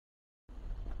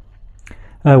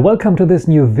Welcome to this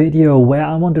new video where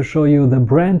I want to show you the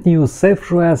brand new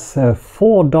SailfishOS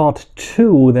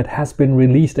 4.2 that has been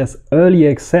released as early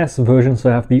access version. So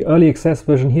I have the early access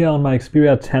version here on my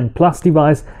Xperia 10 Plus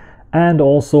device and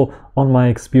also on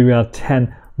my Xperia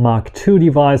 10 Mark II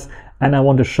device. And I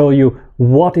want to show you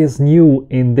what is new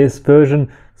in this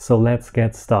version. So let's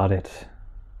get started.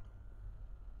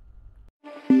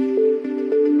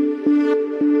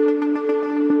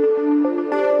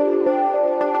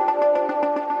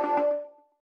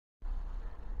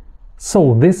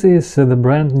 So this is the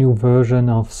brand new version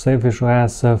of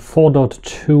SailfishOS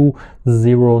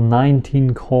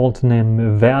 4.2019 called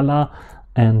name Jolla,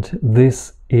 and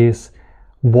this is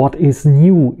what is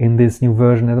new in this new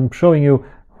version, and I'm showing you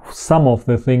some of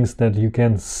the things that you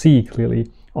can see clearly,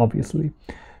 obviously.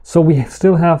 So we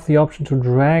still have the option to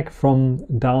drag from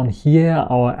down here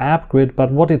our app grid,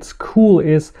 but what it's cool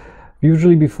is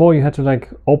usually before you had to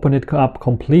open it up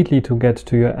completely to get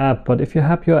to your app, but if you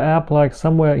have your app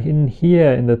somewhere in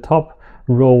here in the top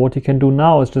row, what you can do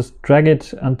now is just drag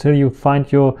it until you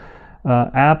find your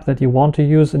app that you want to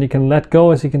use, and you can let go.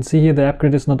 As you can see here, the app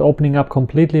grid is not opening up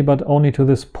completely but only to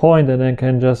this point, and then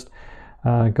can just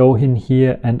go in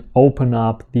here and open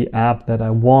up the app that I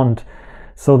want.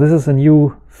 So this is a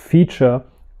new feature,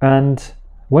 and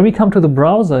when we come to the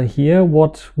browser here,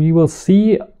 what we will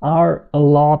see are a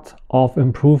lot of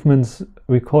improvements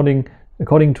according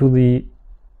to the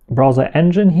browser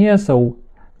engine here. So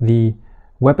the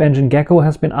web engine Gecko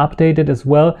has been updated as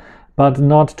well, but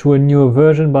not to a newer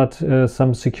version, but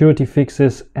some security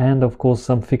fixes and of course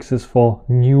some fixes for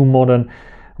new modern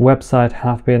website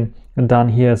have been done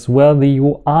here as well. The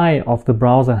UI of the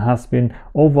browser has been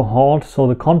overhauled, so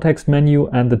the context menu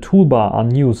and the toolbar are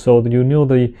new. So you know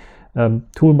the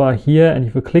toolbar here, and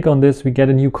if you click on this, we get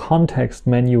a new context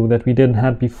menu that we didn't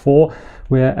have before,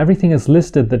 where everything is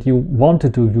listed that you want to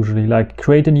do, usually like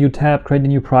create a new tab, create a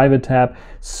new private tab,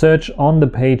 search on the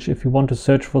page if you want to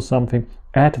search for something,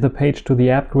 add the page to the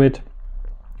app grid,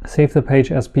 save the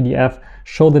page as PDF,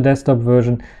 show the desktop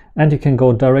version, and you can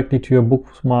go directly to your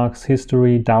bookmarks,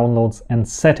 history, downloads, and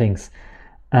settings.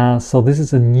 So this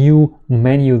is a new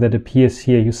menu that appears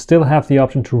here. You still have the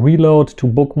option to reload, to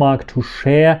bookmark, to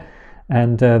share,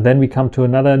 and then we come to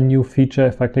another new feature.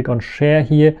 If I click on share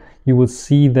here, you will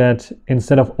see that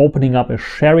instead of opening up a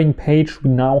sharing page, we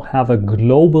now have a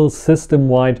global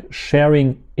system-wide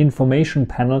sharing information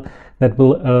panel that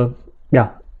will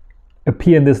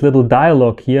appear in this little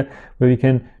dialog here, where we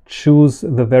can choose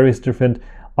the various different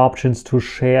options to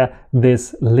share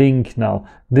this link. Now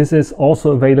this is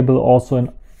also available also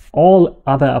in all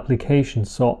other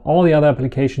applications. So all the other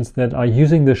applications that are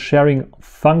using the sharing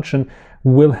function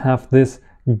will have this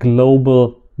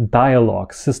global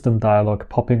dialog, system dialog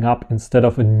popping up instead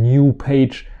of a new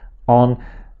page on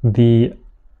the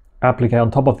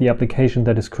on top of the application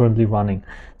that is currently running.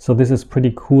 So this is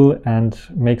pretty cool and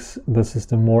makes the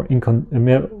system more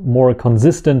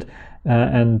consistent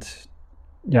and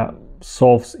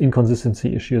solves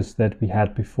inconsistency issues that we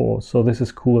had before. So this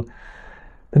is cool.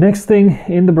 The next thing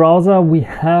in the browser, we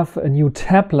have a new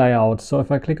tab layout. So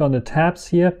if I click on the tabs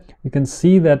here, you can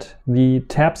see that the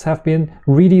tabs have been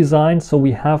redesigned. So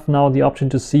we have now the option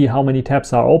to see how many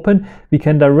tabs are open. We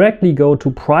can directly go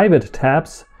to private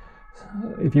tabs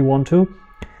if you want to.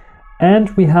 And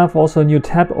we have also a new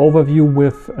tab overview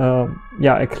with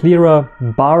a clearer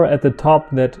bar at the top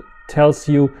that tells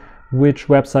you which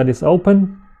website is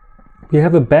open. We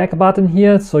have a back button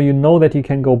here, so you know that you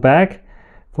can go back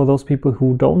for those people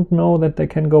who don't know that they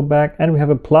can go back. And we have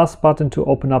a plus button to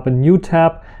open up a new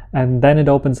tab, and then it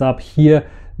opens up here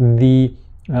the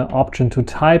option to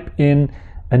type in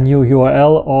a new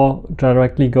URL or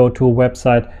directly go to a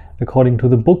website according to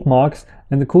the bookmarks.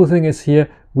 And the cool thing is here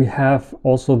we have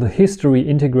also the history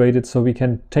integrated, so we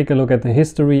can take a look at the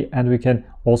history and we can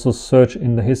also search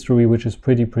in the history, which is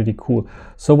pretty cool.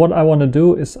 So what I want to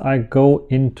do is I go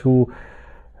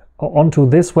onto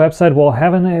this website,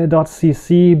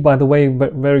 wallhaven.cc. By the way,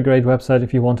 very great website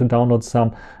if you want to download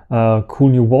some cool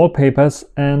new wallpapers.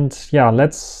 And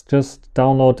let's just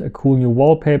download a cool new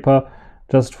wallpaper.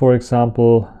 Just for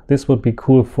example, this would be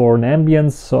cool for an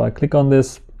ambience. So I click on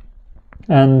this,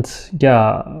 and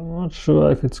I'm not sure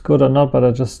if it's good or not, but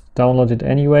I just download it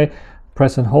anyway.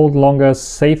 Press and hold longer,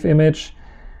 save image.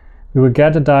 We will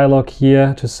get a dialog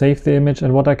here to save the image,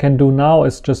 and what I can do now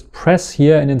is just press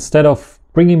here, and instead of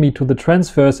bringing me to the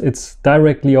transfers, it's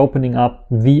directly opening up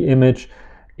the image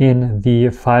in the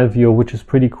file viewer, which is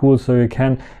pretty cool. So you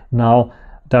can now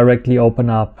directly open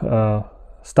up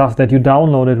stuff that you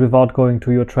downloaded without going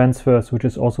to your transfers, which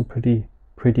is also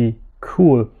pretty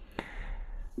cool.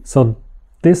 So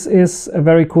This is a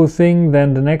very cool thing.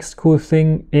 Then the next cool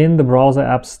thing in the browser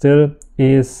app still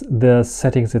is the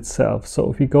settings itself. So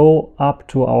if we go up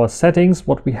to our settings,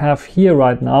 what we have here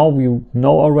right now, we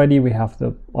know already we have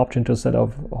the option to set up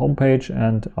homepage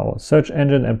and our search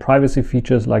engine and privacy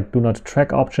features like do not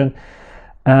track option.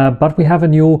 But we have a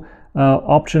new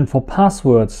option for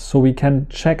passwords. So we can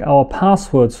check our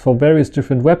passwords for various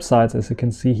different websites, as you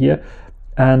can see here.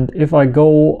 And if I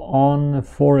go on,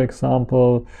 for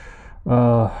example,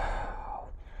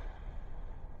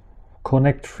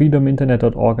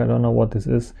 connectfreedominternet.org, I don't know what this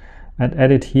is, and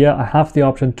edit here, I have the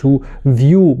option to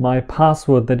view my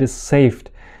password that is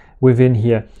saved within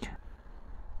here.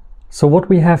 So what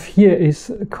we have here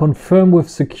is confirm with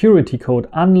security code,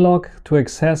 unlock to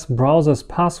access browser's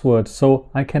password. So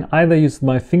I can either use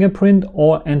my fingerprint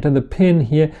or enter the PIN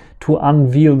here to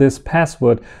unveil this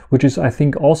password, which is, I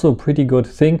think, also a pretty good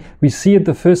thing. We see it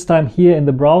the first time here in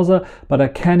the browser, but I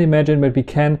can imagine that we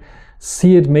can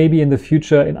see it maybe in the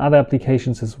future in other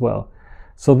applications as well.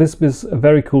 So this is a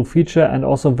very cool feature and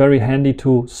also very handy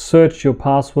to search your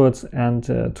passwords and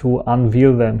to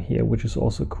unveil them here, which is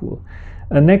also cool.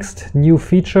 A next new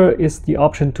feature is the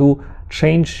option to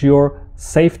change your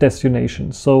save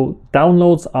destination. So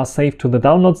downloads are saved to the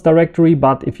downloads directory,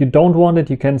 but if you don't want it,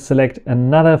 you can select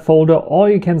another folder, or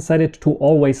you can set it to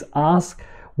always ask,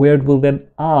 where it will then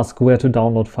ask where to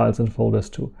download files and folders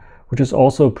to, which is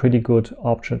also a pretty good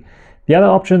option. The other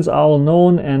options are all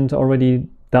known and already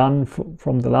done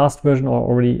from the last version, or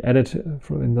already added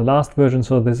in the last version,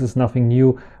 so this is nothing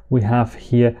new. We have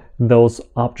here those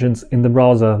options in the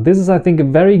browser. This is, I think, a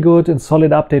very good and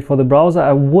solid update for the browser.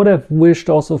 I would have wished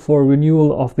also for a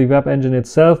renewal of the web engine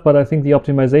itself, but I think the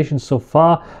optimizations so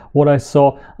far, what I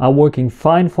saw, are working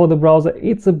fine for the browser.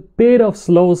 It's a bit of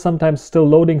slow, sometimes still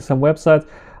loading some websites.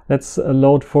 Let's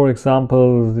load, for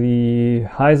example, the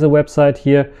Heise website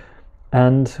here,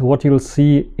 and what you'll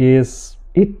see is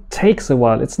it takes a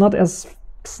while. It's not as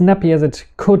snappy as it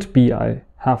could be, I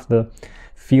have the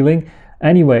feeling.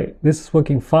 Anyway, this is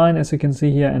working fine, as you can see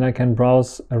here, and I can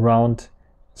browse around.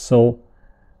 So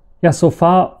yeah, so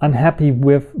far I'm happy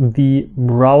with the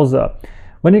browser.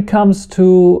 When it comes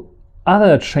to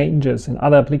other changes in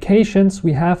other applications,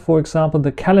 we have, for example,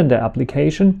 the calendar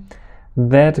application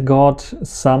that got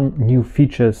some new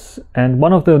features. And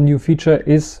one of the new features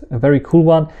is a very cool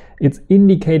one. It's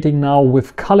indicating now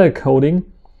with color coding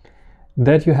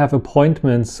that you have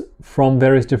appointments from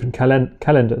various different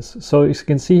calendars. So as you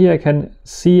can see here, I can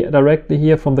see directly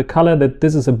here from the color that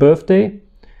this is a birthday,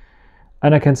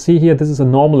 and I can see here this is a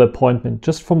normal appointment.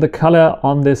 Just from the color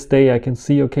on this day, I can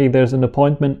see, okay, there's an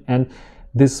appointment, and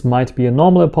this might be a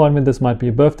normal appointment, this might be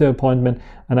a birthday appointment,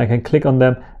 and I can click on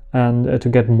them and to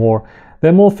get more. There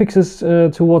are more fixes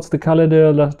towards the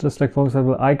calendar, just like, for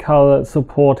example, iCal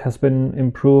support has been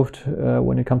improved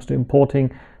when it comes to importing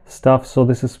stuff, so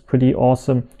this is pretty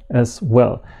awesome as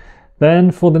well.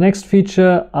 Then for the next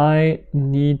feature, I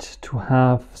need to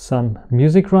have some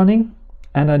music running,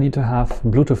 and I need to have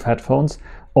Bluetooth headphones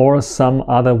or some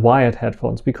other wired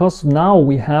headphones, because now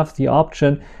we have the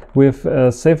option with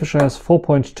SailfishOS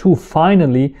 4.2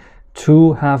 finally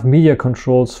to have media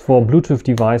controls for Bluetooth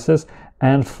devices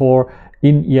and for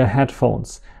in-ear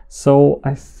headphones. So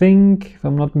I think, if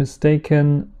I'm not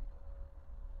mistaken,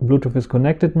 Bluetooth is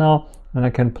connected now, and I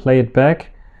can play it back.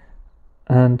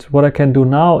 And what I can do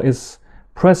now is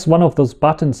press one of those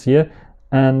buttons here,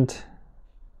 and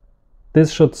this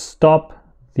should stop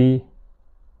the...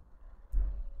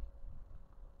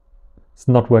 It's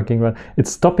not working right.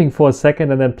 It's stopping for a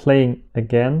second and then playing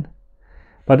again.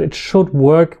 But it should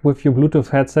work with your Bluetooth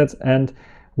headsets and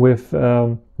with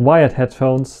wired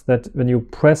headphones, that when you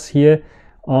press here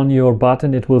on your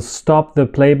button, it will stop the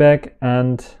playback,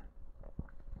 and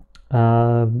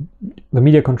the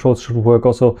media controls should work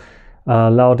also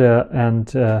louder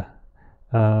and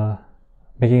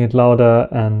making it louder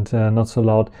and not so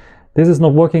loud. This is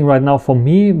not working right now for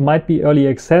me. Might be early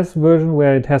access version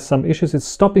where it has some issues. It's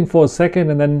stopping for a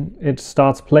second and then it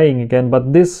starts playing again.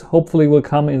 But this hopefully will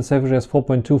come in SailfishOS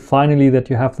 4.2 finally, that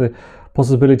you have the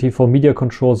possibility for media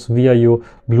controls via your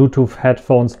Bluetooth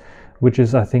headphones, which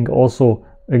is, I think, also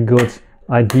a good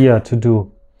idea to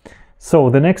do. So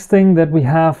the next thing that we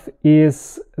have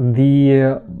is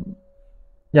the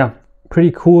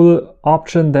pretty cool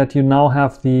option that you now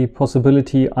have the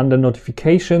possibility under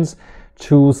notifications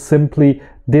to simply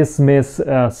dismiss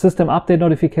system update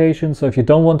notifications. So if you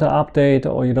don't want to update,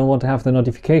 or you don't want to have the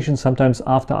notification, sometimes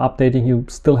after updating you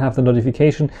still have the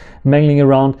notification mangling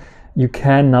around, you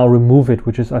can now remove it,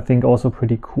 which is, I think, also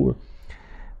pretty cool.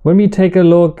 When we take a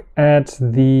look at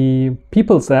the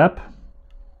People's app,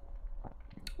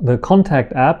 the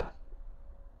Contact app,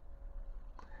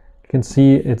 can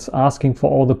see it's asking for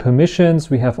all the permissions.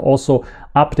 We have also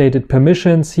updated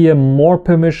permissions here, more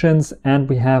permissions, and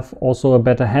we have also a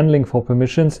better handling for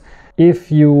permissions.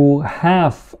 If you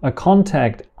have a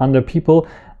contact under people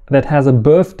that has a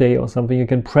birthday or something, you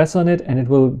can press on it and it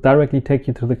will directly take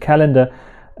you to the calendar.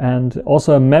 And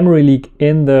also a memory leak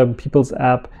in the People's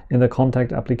app, in the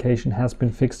contact application, has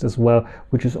been fixed as well,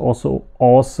 which is also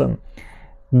awesome.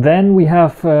 Then we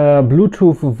have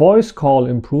Bluetooth voice call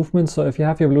improvements. So if you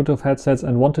have your Bluetooth headsets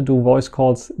and want to do voice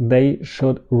calls, they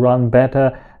should run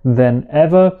better than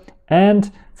ever. And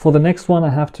for the next one, I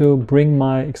have to bring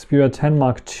my Xperia 10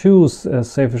 Mark II's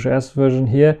SailfishOS version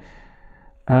here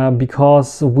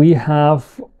because we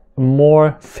have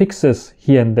more fixes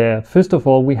here and there. First of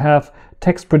all, we have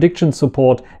text prediction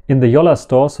support in the Jolla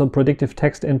store, so predictive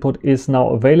text input is now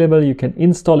available. You can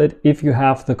install it if you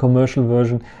have the commercial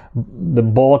version, the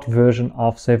bought version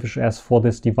of SailfishOS for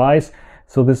this device.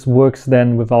 So this works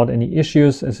then without any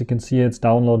issues. As you can see, it's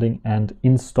downloading and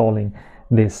installing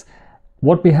this.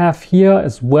 What we have here,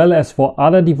 as well as for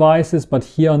other devices, but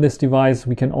here on this device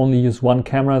we can only use one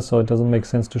camera, so it doesn't make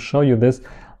sense to show you this.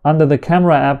 Under the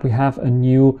camera app, we have a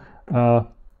new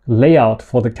layout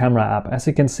for the camera app. As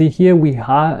you can see here, we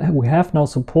have now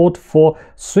support for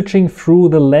switching through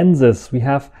the lenses. We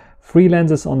have 3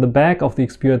 lenses on the back of the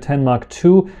Xperia 10 Mark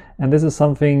II, and this is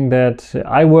something that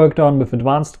I worked on with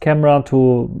advanced camera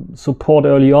to support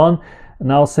early on.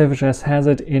 Now SailfishOS has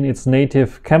it in its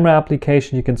native camera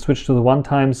application. You can switch to the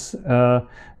 1x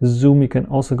zoom. You can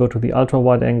also go to the ultra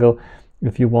wide angle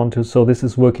if you want to. So this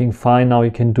is working fine now. You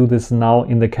can do this now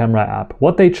in the camera app.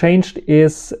 What they changed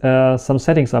is some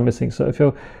settings are missing. So if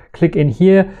you click in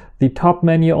here, the top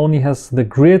menu only has the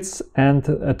grids and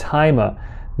a timer.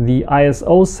 The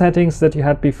ISO settings that you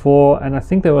had before, and I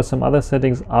think there were some other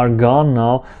settings, are gone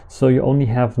now. So you only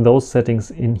have those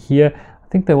settings in here. I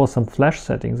think there was some flash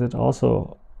settings that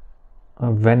also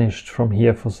vanished from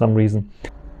here for some reason.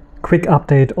 Quick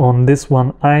update on this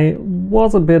one. I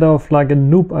was a bit of like a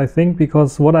noob, I think,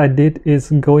 because what I did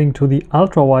is going to the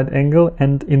ultra wide angle,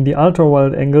 and in the ultra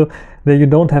wide angle there you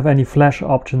don't have any flash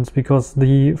options because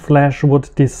the flash would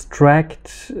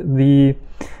distract the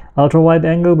ultra wide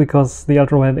angle, because the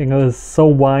ultra wide angle is so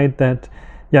wide that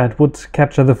it would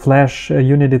capture the flash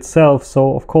unit itself.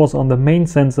 So of course on the main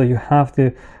sensor you have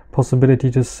the possibility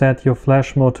to set your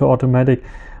flash mode to automatic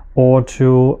or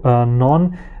to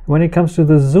none. When it comes to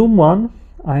the zoom one,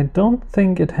 I don't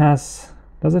think it has.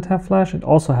 Does it have flash? It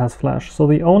also has flash. So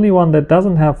the only one that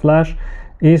doesn't have flash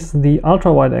is the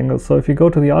ultra wide angle. So if you go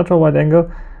to the ultra wide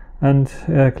angle and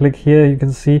click here, you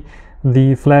can see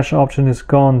the flash option is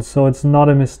gone. So it's not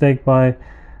a mistake by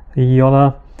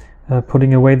Jolla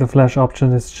putting away the flash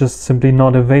option. It's just simply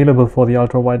not available for the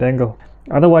ultra wide angle.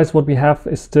 Otherwise, what we have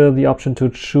is still the option to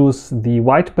choose the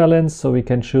white balance. So we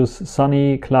can choose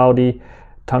sunny, cloudy,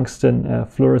 tungsten,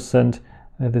 fluorescent.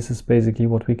 This is basically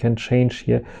what we can change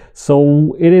here.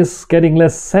 So it is getting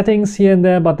less settings here and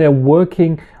there, but they're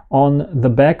working on the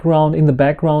background, in the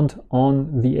background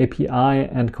on the API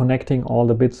and connecting all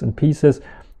the bits and pieces.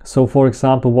 So for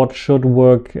example, what should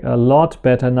work a lot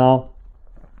better now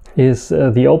is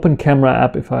the Open Camera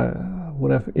app, if I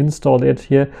would have installed it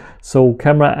here. So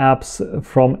camera apps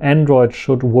from Android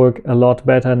should work a lot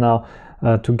better now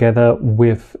together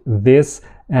with this.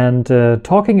 And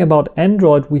talking about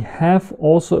Android, we have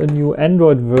also a new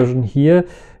Android version here.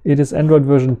 It is Android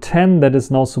version 10 that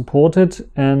is now supported.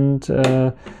 And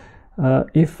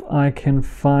if I can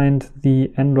find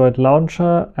the Android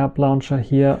launcher, app launcher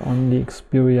here on the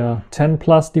Xperia 10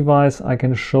 Plus device, I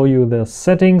can show you the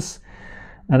settings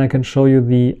and I can show you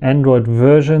the Android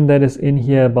version that is in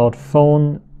here about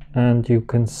phone. And you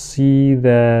can see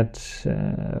that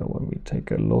when we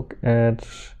take a look at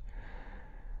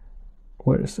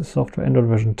where is the software, Android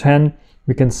version 10,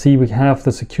 we can see we have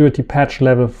the security patch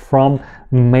level from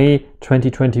May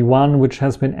 2021, which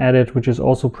has been added, which is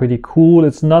also pretty cool.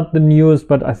 It's not the newest,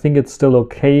 but I think it's still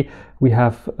okay. We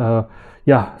have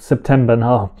September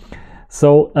now.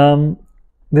 So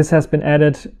this has been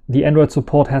added. The Android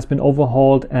support has been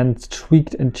overhauled and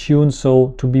tweaked and tuned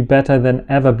so to be better than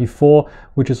ever before,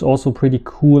 which is also pretty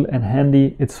cool and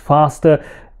handy. It's faster.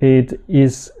 It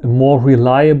is more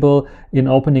reliable in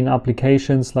opening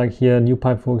applications, like here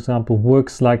NewPipe, for example,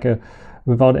 works like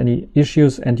without any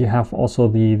issues. And you have also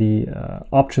the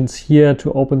options here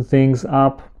to open things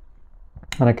up.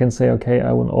 And I can say, okay,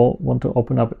 I want to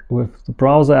open up with the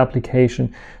browser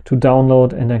application to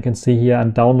download. And I can see here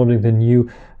I'm downloading the new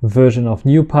version of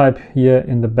NewPipe here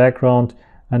in the background.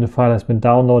 And the file has been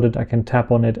downloaded. I can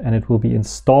tap on it and it will be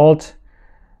installed.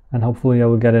 and hopefully I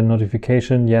will get a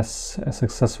notification, yes,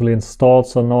 successfully installed.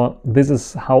 So now this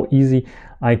is how easy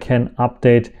I can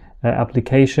update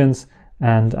applications,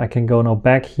 and I can go now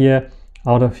back here,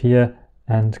 out of here,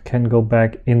 and can go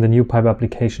back in the NewPipe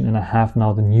application, and I have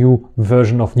now the new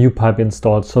version of NewPipe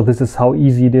installed. So this is how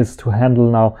easy it is to handle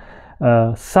now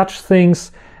such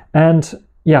things. And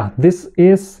yeah, this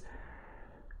is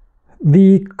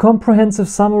the comprehensive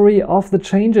summary of the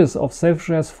changes of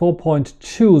SailfishOS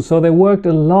 4.2. So they worked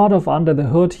a lot of under the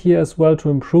hood here as well to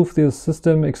improve the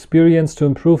system experience, to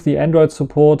improve the Android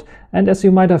support. And as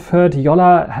you might have heard,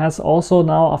 Jolla has also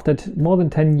now, after more than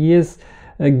 10 years,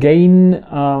 gain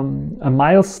a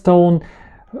milestone,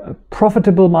 a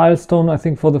profitable milestone, I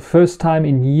think for the first time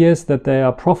in years that they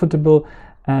are profitable,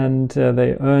 and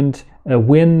they earned a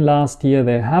win last year.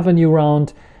 They have a new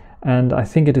round, and I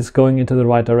think it is going into the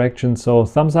right direction. So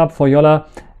thumbs up for Jolla,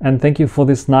 and thank you for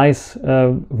this nice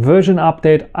version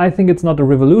update. I think it's not a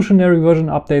revolutionary version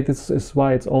update. This is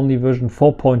why it's only version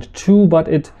 4.2, but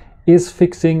it is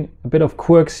fixing a bit of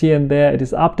quirks here and there. It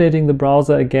is updating the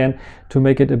browser again to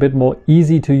make it a bit more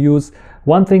easy to use.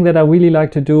 One thing that I really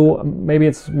like to do, maybe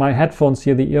it's my headphones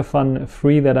here, the Earphone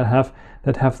 3 that I have,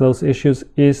 that have those issues,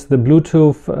 is the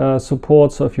Bluetooth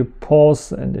support. So if you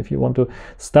pause and if you want to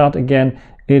start again,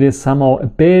 it is somehow a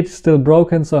bit still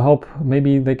broken, so I hope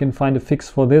maybe they can find a fix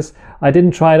for this. I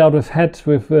didn't try it out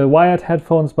with wired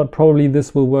headphones, but probably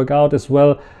this will work out as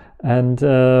well. And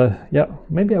yeah,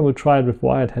 maybe I will try it with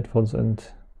wired headphones and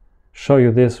show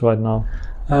you this right now.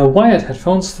 Wired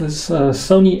headphones, this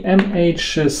Sony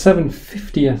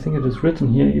MH750, I think it is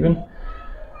written here even.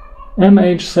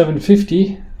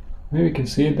 MH750, maybe you can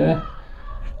see it there.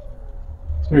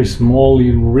 It's very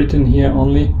smallly written here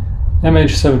only.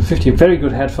 MH750, very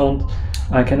good headphones.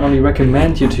 I can only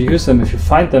recommend you to use them if you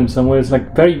find them somewhere. It's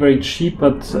like very, very cheap,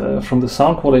 but from the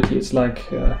sound quality, it's like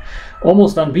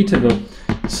almost unbeatable.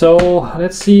 So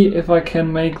let's see if I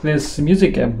can make this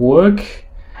music app work.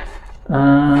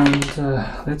 And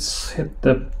let's hit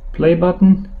the play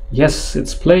button. Yes,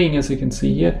 it's playing, as you can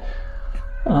see here.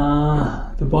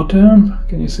 The bottom,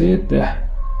 can you see it? There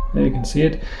you can see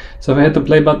it. So if I hit the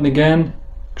play button again,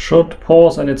 should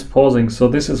pause, and it's pausing. So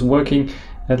this is working,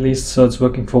 at least so it's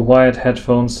working for wired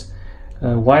headphones.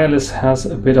 Wireless has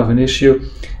a bit of an issue,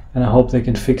 and I hope they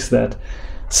can fix that.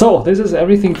 So this is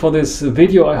everything for this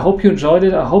video. I hope you enjoyed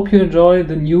it. I hope you enjoy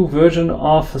the new version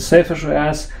of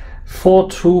SailfishOS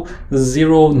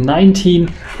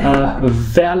 4.2.0.19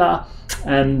 Jolla.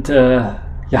 And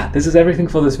yeah, this is everything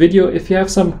for this video. If you have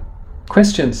some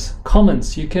questions,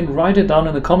 comments, you can write it down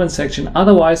in the comment section.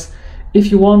 Otherwise, if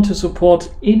you want to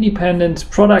support independent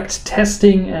product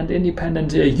testing and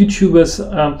independent YouTubers,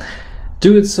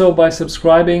 do it so by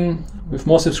subscribing. With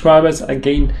more subscribers, I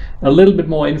gain a little bit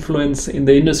more influence in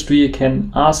the industry. I can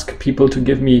ask people to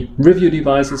give me review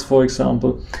devices, for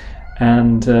example.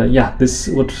 And yeah, this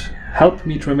would help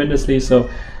me tremendously. So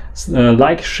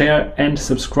like, share, and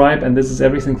subscribe. And this is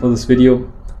everything for this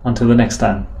video. Until the next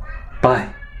time.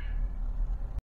 Bye.